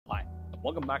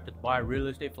Welcome back to Dubai Real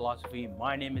Estate Philosophy.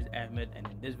 My name is Ahmed, and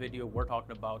in this video we're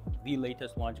talking about the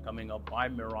latest launch coming up by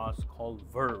Miraz called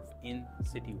Verve in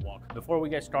City Walk. Before we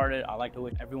get started, I'd like to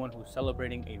wish everyone who's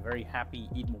celebrating a very happy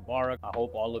Eid Mubarak. I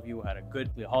hope all of you had a good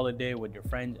holiday with your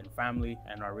friends and family,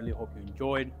 and I really hope you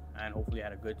enjoyed and hopefully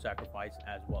had a good sacrifice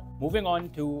as well. Moving on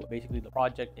to basically the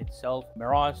project itself,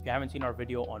 Miraz. If you haven't seen our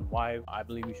video on why I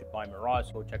believe you should buy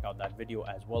Miraz, go check out that video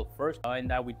as well first. In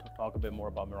that we talk a bit more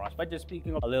about Miraz, but just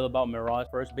speaking a little about Miraz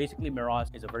first. Basically, Miraz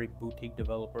is a very boutique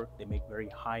developer. They make very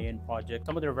high-end projects.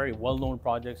 Some of their very well-known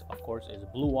projects, of course, is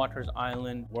Blue Waters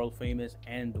Island, world famous,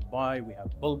 and Dubai. We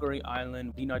have Bulgari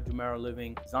Island, Dina Jumeirah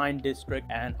Living, Zion District,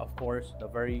 and of course the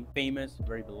very famous,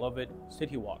 very beloved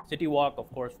City Walk. City Walk, of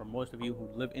course, for most of you who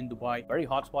live in Dubai, very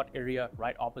hotspot area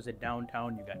right opposite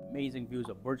downtown. You got amazing views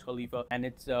of Burj Khalifa, and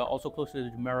it's also close to the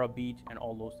Jumeirah Beach and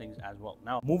all those things as well.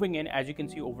 Now, moving in, as you can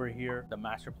see over here, the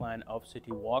master plan of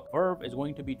City Walk. Verve is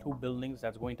going to be two buildings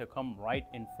that's going to come right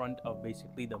in front of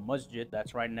basically the masjid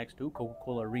that's right next to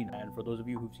Coca-Cola Arena. And for those of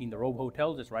you who've seen the Robe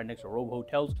Hotels, it's right next to Robe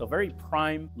Hotels. So very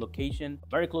prime location,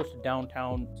 very close to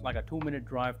downtown. It's like a 2-minute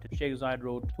drive to Sheikh Zayed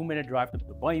Road, 2-minute drive to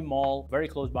Dubai Mall, very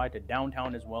close by to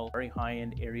downtown as well. Very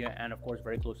high-end area, and of course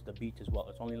very close to the beach as well.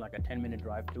 It's only like a 10-minute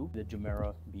drive to the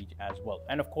Jumeirah Beach as well.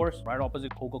 And of course, right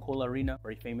opposite Coca-Cola Arena,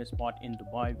 very famous spot in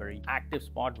Dubai, very active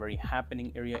spot, very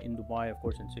happening area in Dubai. Of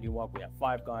course, in City Walk, we have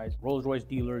Five Guys, Rolls-Royce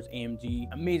dealers, AMG,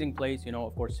 amazing place, you know,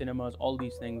 of course, cinemas, all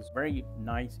these things. Very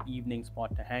nice evening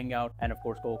spot to hang out. And of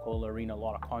course, Coca-Cola Arena, a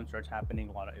lot of concerts happening,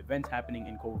 a lot of events happening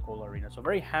in Coca-Cola Arena. So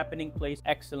very happening place,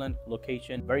 excellent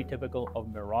location, very typical of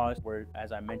Miraz, where,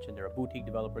 as I mentioned, they're a boutique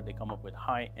developer. They come up with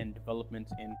high-end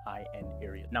developments in high-end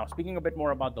areas. Now, speaking a bit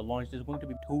more about the launch, there's going to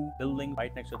be two buildings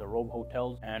right next to the Robe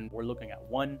Hotels, and we're looking at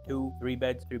 1, 2, 3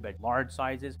 beds, 3 bed large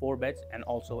sizes, 4 beds, and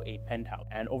also a penthouse.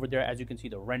 And over there, as you can see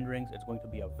the renderings, it's going to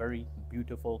be a very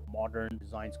beautiful modern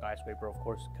design skyscraper, of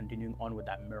course, continuing on with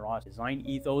that Miraz design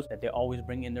ethos that they always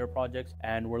bring in their projects.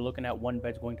 And we're looking at 1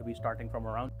 bed's going to be starting from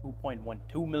around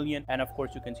 2.12 million, and of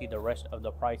course you can see the rest of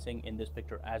the pricing in this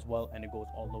picture as well, and it goes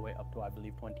all the way up to, I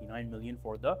believe, 29 million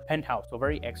for the penthouse. So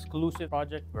very exclusive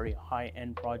project, very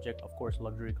high-end project. Of course,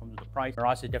 luxury comes with the price.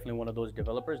 Miraz is definitely one of those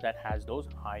developers that has those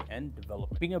high-end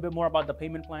developments. Speaking a bit more about the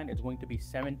payment plan, it's going to be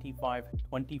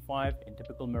 75-25. In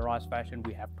typical Miraz fashion,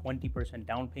 we have 20%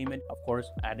 down payment, of course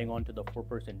adding on to the 4%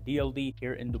 DLD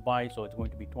here in Dubai, so it's going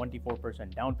to be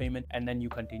 24% down payment, and then you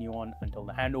continue on until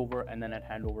the handover, and then at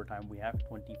handover time we have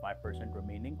 25%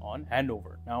 remaining on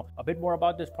handover. Now, a bit more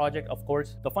about this project. Of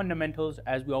course, the fundamentals,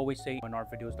 as we always say in our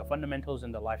videos, the fundamentals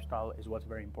and the lifestyle is what's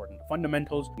very important. The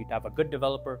fundamentals, you have a good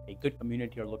developer, a good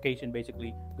community or location,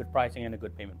 basically good pricing, and a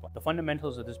good payment plan. The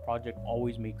fundamentals of this project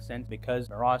always make sense because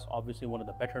Miraz, obviously one of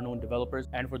the better known developers.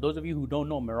 And for those of you who don't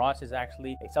know, Miraz is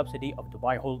actually a subsidy of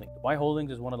Dubai Holdings. Dubai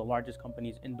Holdings is one of the largest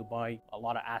companies in Dubai, a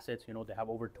lot of assets. You know, they have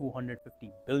over $250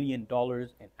 billion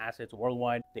in assets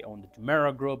worldwide. They own the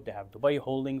Jumeirah Group, they have Dubai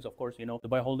Holdings, of course, you know,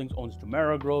 Dubai Holdings owns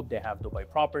Jumeirah Group, they have Dubai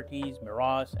Properties,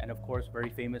 Miraz, and of course, very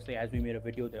famously, as we made a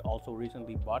video, they also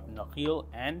recently bought Nakheel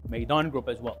and Maidan Group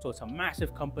as well. So it's a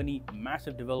massive company,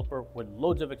 massive developer with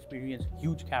loads of experience,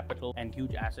 huge capital, and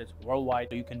huge assets worldwide.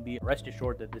 So you can be rest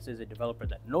assured that this is a developer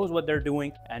that knows what they're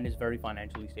doing and is very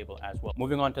financially stable as well.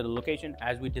 Moving on to the location,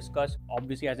 as we discussed,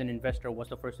 obviously as an investor, what's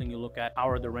the first thing you look at? How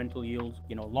are the rental yields,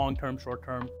 you know, long-term,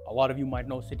 short-term? A lot of you might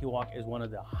know City Walk is one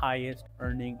of the highest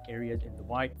earning areas in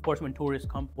Dubai. Of course, when tourists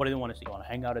come, what do they want to see? They want to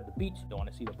hang out at the beach, they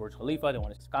want to see the Burj Khalifa, they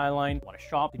want to see the skyline, they want to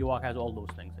shop. City Walk has all those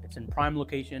things. It's in prime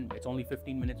location. It's only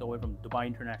 15 minutes away from Dubai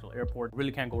International Airport.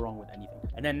 Really can't go wrong with anything.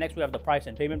 And then next we have the price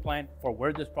and payment plan for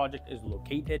where this project is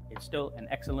located. It's still an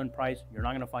excellent price. You're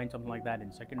not going to find something like that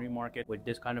in secondary market with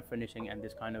this kind of finishing and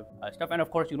this kind of stuff. And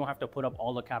of course, you don't have to put up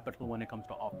all the capital when it comes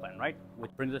to off plan, right?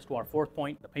 Which brings us to our fourth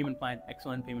point, the payment plan.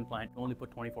 Excellent payment plan. You only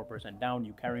put 24% down.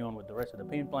 You carry on with the rest of the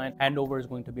payment plan. Handover is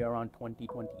going to be around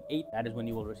 2028. That is when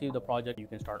you will receive the project. You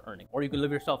can start earning, or you can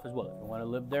live yourself as well. If you want to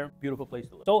live there, beautiful place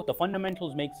to live. So the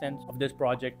fundamentals make sense of this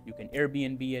project. You can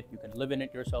Airbnb it, you can live in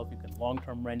it yourself, you can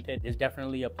long-term rent it. It's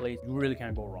definitely a place you really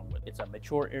can't go wrong with. It's a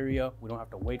mature area. We don't have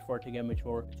to wait for it to get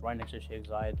mature. It's right next to Sheikh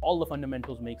Zayed. All the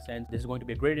fundamentals make sense. This is going to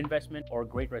be a great investment or a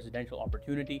great residential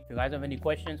opportunity. If you guys have any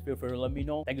questions, feel free to let me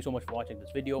know. Thank you so much for watching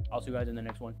this video. I'll see you guys in the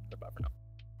next one. Goodbye for now.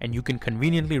 And you can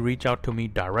conveniently reach out to me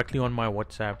directly on my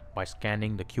WhatsApp by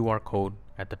scanning the QR code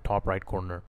at the top right corner.